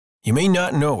You may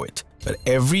not know it, but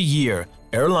every year,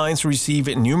 airlines receive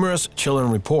numerous chilling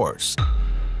reports.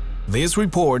 These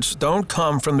reports don't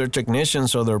come from their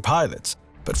technicians or their pilots,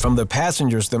 but from the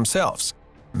passengers themselves.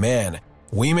 Men,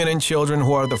 women, and children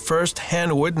who are the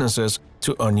first-hand witnesses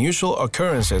to unusual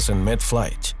occurrences in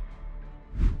mid-flight.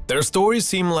 Their stories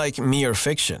seem like mere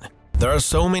fiction. There are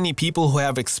so many people who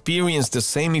have experienced the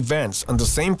same events on the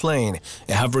same plane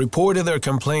and have reported their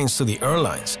complaints to the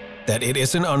airlines that it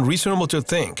isn't unreasonable to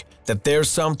think that there's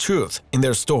some truth in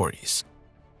their stories.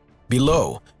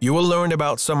 Below, you will learn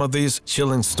about some of these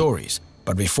chilling stories,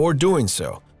 but before doing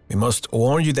so, we must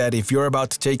warn you that if you're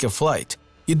about to take a flight,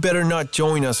 you'd better not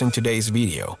join us in today's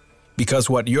video, because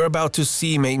what you're about to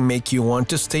see may make you want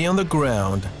to stay on the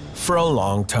ground for a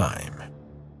long time.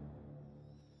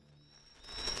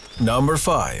 Number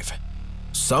 5.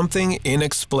 Something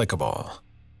inexplicable.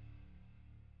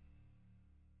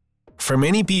 For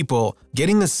many people,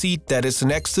 getting a seat that is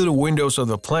next to the windows of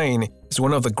the plane is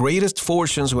one of the greatest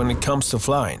fortunes when it comes to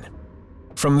flying.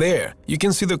 From there, you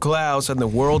can see the clouds and the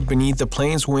world beneath the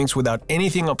plane's wings without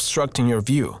anything obstructing your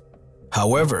view.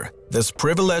 However, this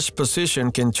privileged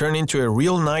position can turn into a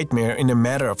real nightmare in a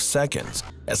matter of seconds,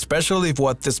 especially if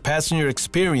what this passenger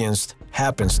experienced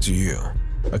happens to you.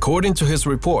 According to his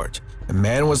report, a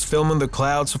man was filming the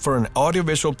clouds for an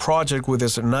audiovisual project with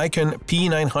his Nikon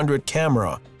P900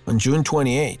 camera on June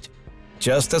 28,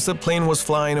 just as the plane was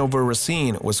flying over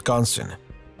Racine, Wisconsin.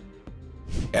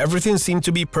 Everything seemed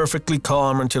to be perfectly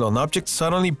calm until an object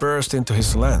suddenly burst into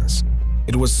his lens.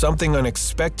 It was something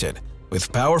unexpected,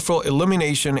 with powerful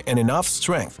illumination and enough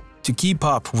strength to keep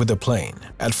up with the plane.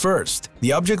 At first,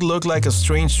 the object looked like a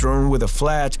strange drone with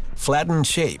a flattened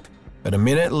shape, but a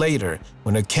minute later,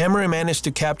 when a camera managed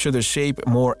to capture the shape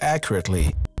more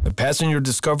accurately, the passenger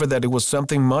discovered that it was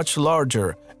something much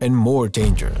larger and more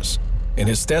dangerous. In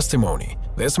his testimony,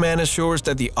 this man assures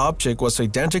that the object was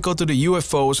identical to the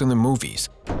UFOs in the movies.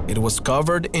 It was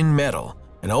covered in metal,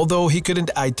 and although he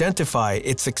couldn't identify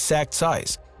its exact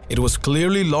size, it was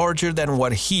clearly larger than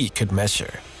what he could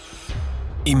measure.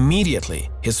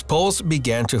 Immediately, his pulse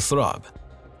began to throb.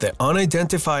 The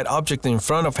unidentified object in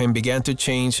front of him began to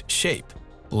change shape,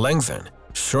 lengthen,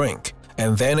 shrink,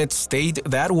 and then it stayed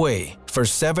that way for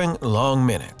 7 long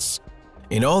minutes.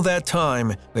 In all that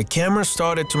time, the camera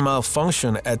started to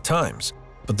malfunction at times,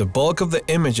 but the bulk of the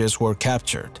images were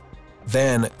captured.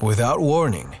 Then, without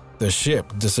warning, the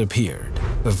ship disappeared.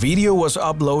 The video was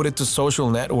uploaded to social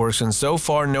networks, and so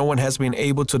far no one has been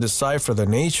able to decipher the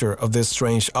nature of this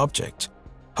strange object.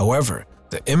 However,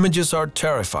 the images are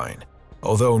terrifying,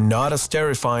 although not as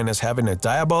terrifying as having a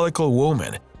diabolical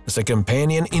woman as a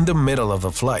companion in the middle of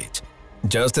a flight,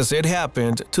 just as it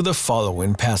happened to the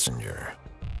following passenger.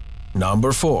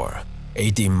 Number 4.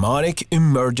 A demonic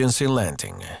emergency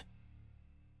landing.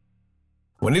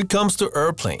 When it comes to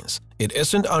airplanes, it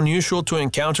isn't unusual to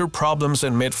encounter problems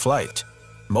in mid-flight.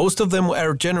 Most of them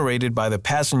are generated by the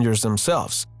passengers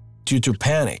themselves, due to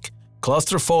panic,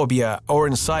 claustrophobia, or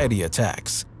anxiety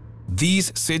attacks.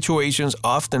 These situations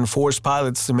often force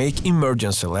pilots to make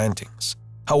emergency landings.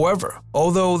 However,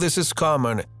 although this is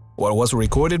common, what was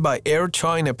recorded by Air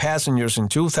China passengers in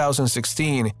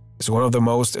 2016 is one of the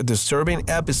most disturbing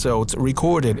episodes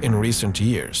recorded in recent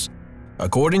years.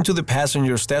 According to the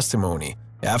passenger's testimony,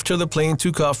 after the plane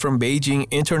took off from Beijing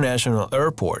International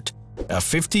Airport, a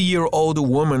 50-year-old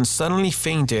woman suddenly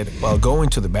fainted while going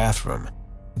to the bathroom.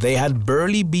 They had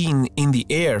barely been in the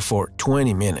air for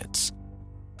 20 minutes.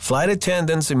 Flight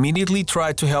attendants immediately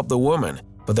tried to help the woman,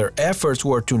 but their efforts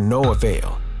were to no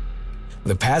avail.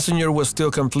 The passenger was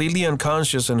still completely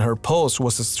unconscious and her pulse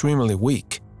was extremely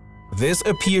weak. This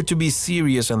appeared to be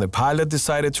serious, and the pilot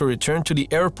decided to return to the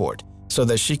airport so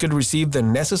that she could receive the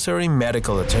necessary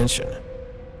medical attention.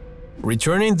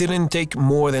 Returning didn't take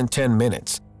more than 10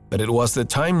 minutes, but it was the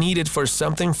time needed for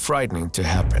something frightening to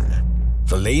happen.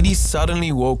 The lady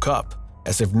suddenly woke up,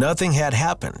 as if nothing had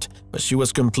happened, but she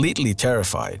was completely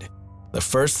terrified. The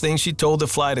first thing she told the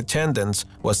flight attendants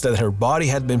was that her body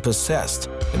had been possessed,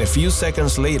 and a few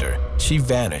seconds later, she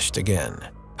vanished again.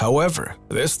 However,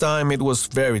 this time it was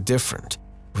very different.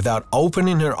 Without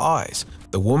opening her eyes,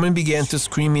 the woman began to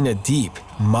scream in a deep,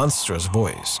 monstrous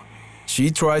voice.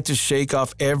 She tried to shake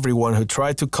off everyone who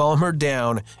tried to calm her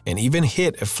down and even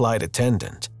hit a flight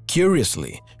attendant.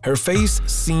 Curiously, her face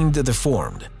seemed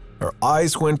deformed. Her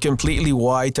eyes went completely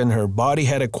white and her body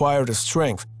had acquired a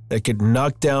strength that could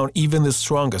knock down even the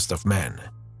strongest of men.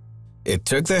 It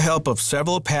took the help of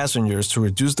several passengers to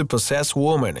reduce the possessed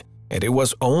woman, and it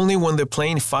was only when the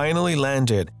plane finally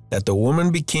landed that the woman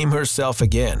became herself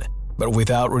again, but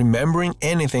without remembering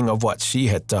anything of what she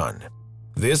had done.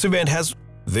 This event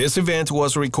This event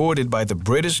was recorded by the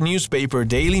British newspaper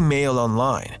Daily Mail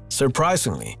Online.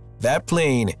 Surprisingly, that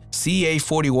plane,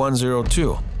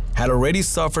 CA-4102, had already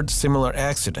suffered similar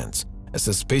accidents, a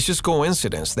suspicious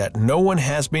coincidence that no one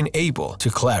has been able to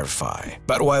clarify.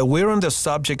 But while we're on the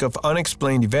subject of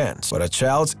unexplained events, what a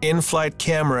child's in-flight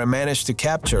camera managed to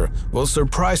capture will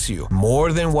surprise you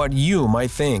more than what you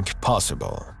might think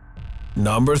possible.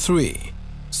 Number 3.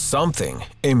 Something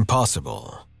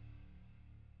impossible.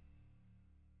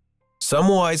 Some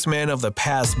wise men of the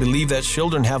past believe that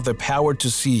children have the power to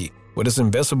see what is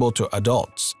invisible to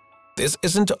adults. This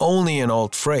isn't only an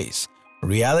old phrase.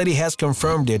 Reality has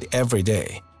confirmed it every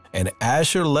day, and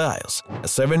Asher Lyles, a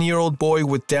 7-year-old boy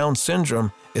with Down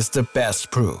syndrome, is the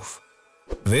best proof.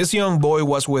 This young boy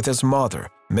was with his mother,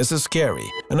 Mrs.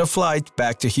 Carey, on a flight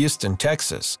back to Houston,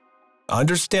 Texas.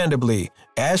 Understandably,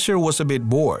 Asher was a bit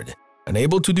bored,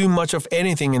 unable to do much of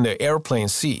anything in the airplane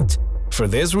seat. For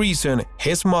this reason,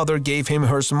 his mother gave him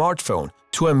her smartphone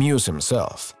to amuse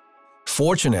himself.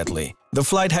 Fortunately, the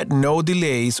flight had no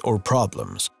delays or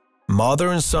problems. Mother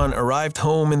and son arrived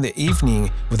home in the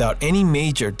evening without any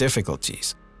major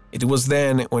difficulties. It was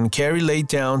then, when Carrie laid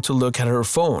down to look at her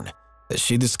phone, that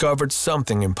she discovered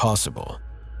something impossible.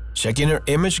 Checking her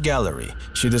image gallery,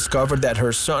 she discovered that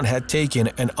her son had taken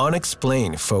an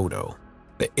unexplained photo.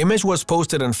 The image was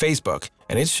posted on Facebook,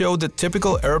 and it showed the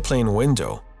typical airplane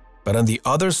window. But on the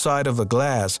other side of the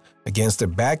glass, against the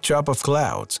backdrop of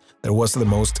clouds, there was the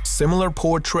most similar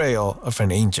portrayal of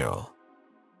an angel.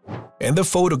 In the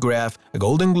photograph, a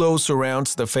golden glow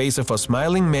surrounds the face of a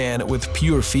smiling man with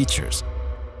pure features.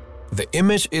 The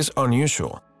image is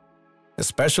unusual,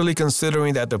 especially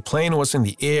considering that the plane was in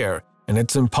the air and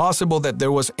it's impossible that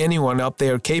there was anyone up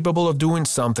there capable of doing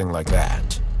something like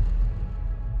that.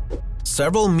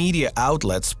 Several media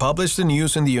outlets published the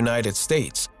news in the United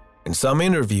States. In some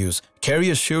interviews,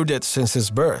 Carey assured that since his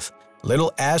birth,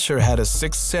 little Asher had a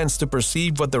sixth sense to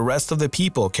perceive what the rest of the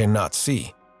people cannot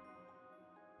see.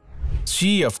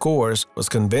 She, of course, was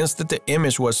convinced that the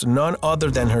image was none other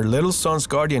than her little son's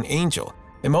guardian angel,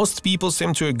 and most people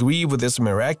seem to agree with this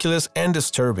miraculous and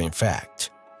disturbing fact.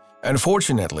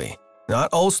 Unfortunately,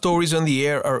 not all stories on the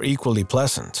air are equally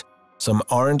pleasant. Some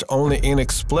aren't only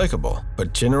inexplicable,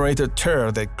 but generate a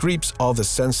terror that creeps all the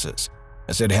senses,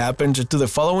 as it happened to the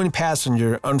following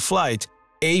passenger on flight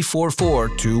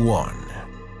A4421.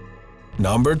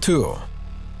 Number 2.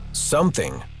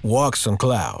 Something walks on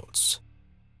clouds.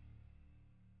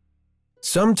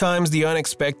 Sometimes the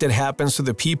unexpected happens to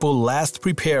the people last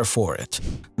prepare for it.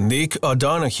 Nick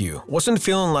O'Donoghue wasn't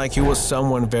feeling like he was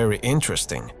someone very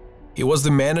interesting. He was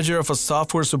the manager of a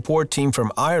software support team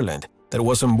from Ireland that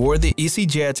was on board the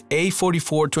EasyJet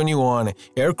A4421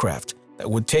 aircraft that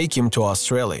would take him to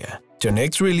Australia. To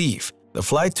Nick's relief, the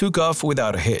flight took off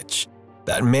without a hitch.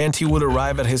 That meant he would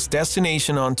arrive at his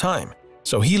destination on time,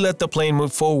 so he let the plane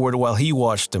move forward while he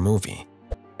watched the movie.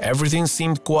 Everything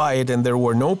seemed quiet and there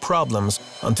were no problems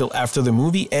until after the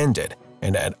movie ended,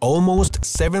 and at almost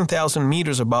 7,000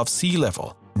 meters above sea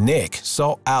level, Nick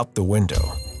saw out the window.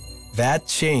 That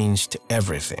changed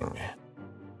everything.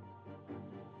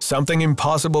 Something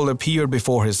impossible appeared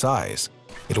before his eyes.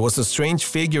 It was a strange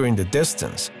figure in the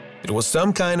distance. It was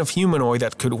some kind of humanoid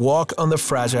that could walk on the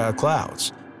fragile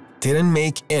clouds. Didn't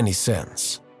make any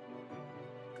sense.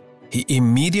 He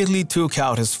immediately took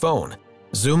out his phone,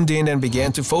 zoomed in and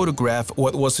began to photograph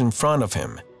what was in front of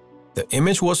him. The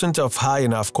image wasn't of high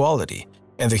enough quality,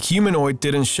 and the humanoid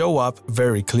didn't show up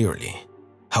very clearly.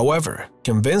 However,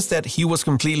 convinced that he was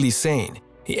completely sane,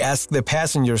 he asked the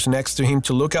passengers next to him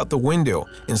to look out the window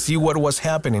and see what was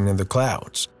happening in the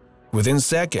clouds. Within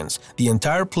seconds, the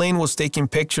entire plane was taking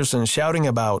pictures and shouting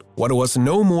about what was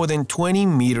no more than 20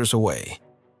 meters away.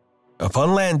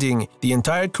 Upon landing, the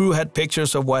entire crew had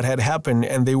pictures of what had happened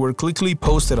and they were quickly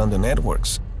posted on the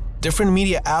networks. Different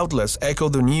media outlets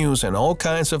echoed the news and all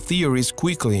kinds of theories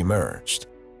quickly emerged.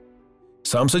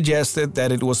 Some suggested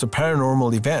that it was a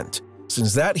paranormal event,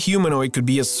 since that humanoid could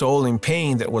be a soul in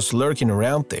pain that was lurking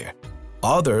around there.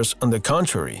 Others, on the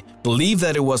contrary, believed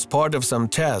that it was part of some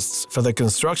tests for the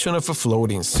construction of a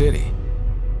floating city.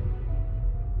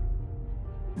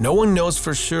 No one knows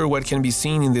for sure what can be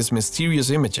seen in these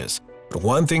mysterious images, but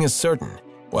one thing is certain: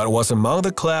 what was among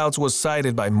the clouds was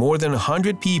sighted by more than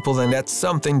 100 people, and that's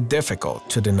something difficult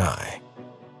to deny.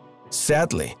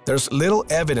 Sadly, there's little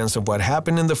evidence of what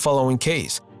happened in the following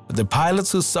case, but the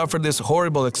pilots who suffered this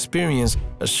horrible experience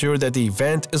assure that the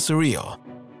event is real.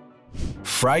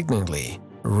 Frighteningly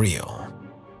real.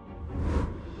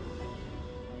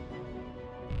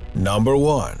 Number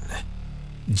 1.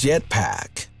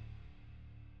 Jetpack.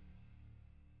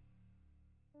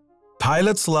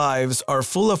 Pilots' lives are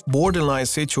full of borderline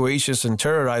situations and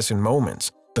terrorizing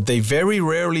moments, but they very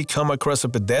rarely come across a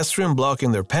pedestrian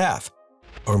blocking their path.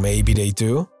 Or maybe they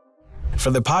do?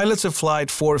 For the pilots of Flight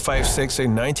 456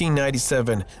 in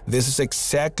 1997, this is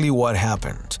exactly what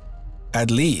happened.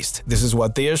 At least, this is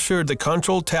what they assured the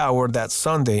control tower that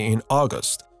Sunday in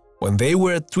August, when they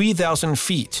were at 3,000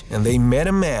 feet and they met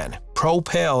a man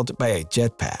propelled by a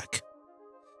jetpack.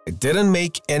 It didn't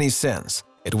make any sense.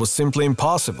 It was simply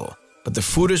impossible, but the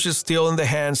footage is still in the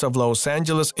hands of Los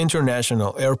Angeles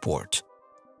International Airport.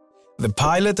 The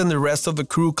pilot and the rest of the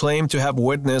crew claimed to have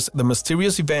witnessed the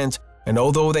mysterious event, and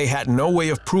although they had no way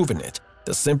of proving it,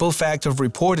 the simple fact of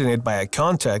reporting it by a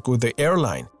contact with the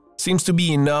airline seems to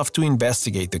be enough to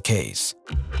investigate the case.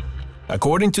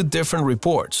 According to different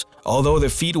reports, although the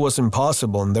feat was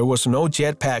impossible and there was no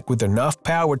jetpack with enough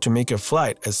power to make a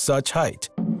flight at such height,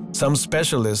 some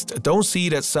specialists don't see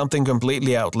it as something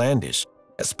completely outlandish,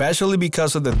 especially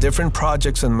because of the different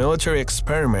projects and military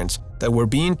experiments that were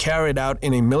being carried out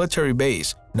in a military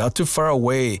base not too far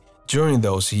away during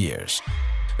those years.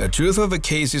 The truth of the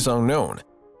case is unknown,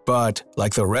 but,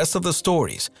 like the rest of the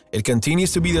stories, it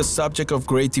continues to be the subject of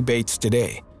great debates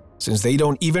today, since they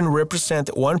don't even represent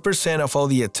 1% of all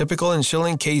the atypical and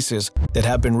chilling cases that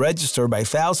have been registered by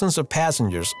thousands of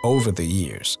passengers over the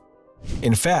years.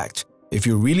 In fact, if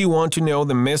you really want to know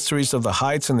the mysteries of the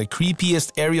heights and the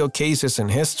creepiest aerial cases in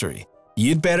history,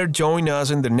 you'd better join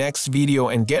us in the next video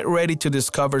and get ready to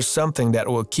discover something that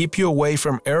will keep you away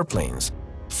from airplanes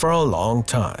for a long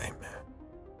time.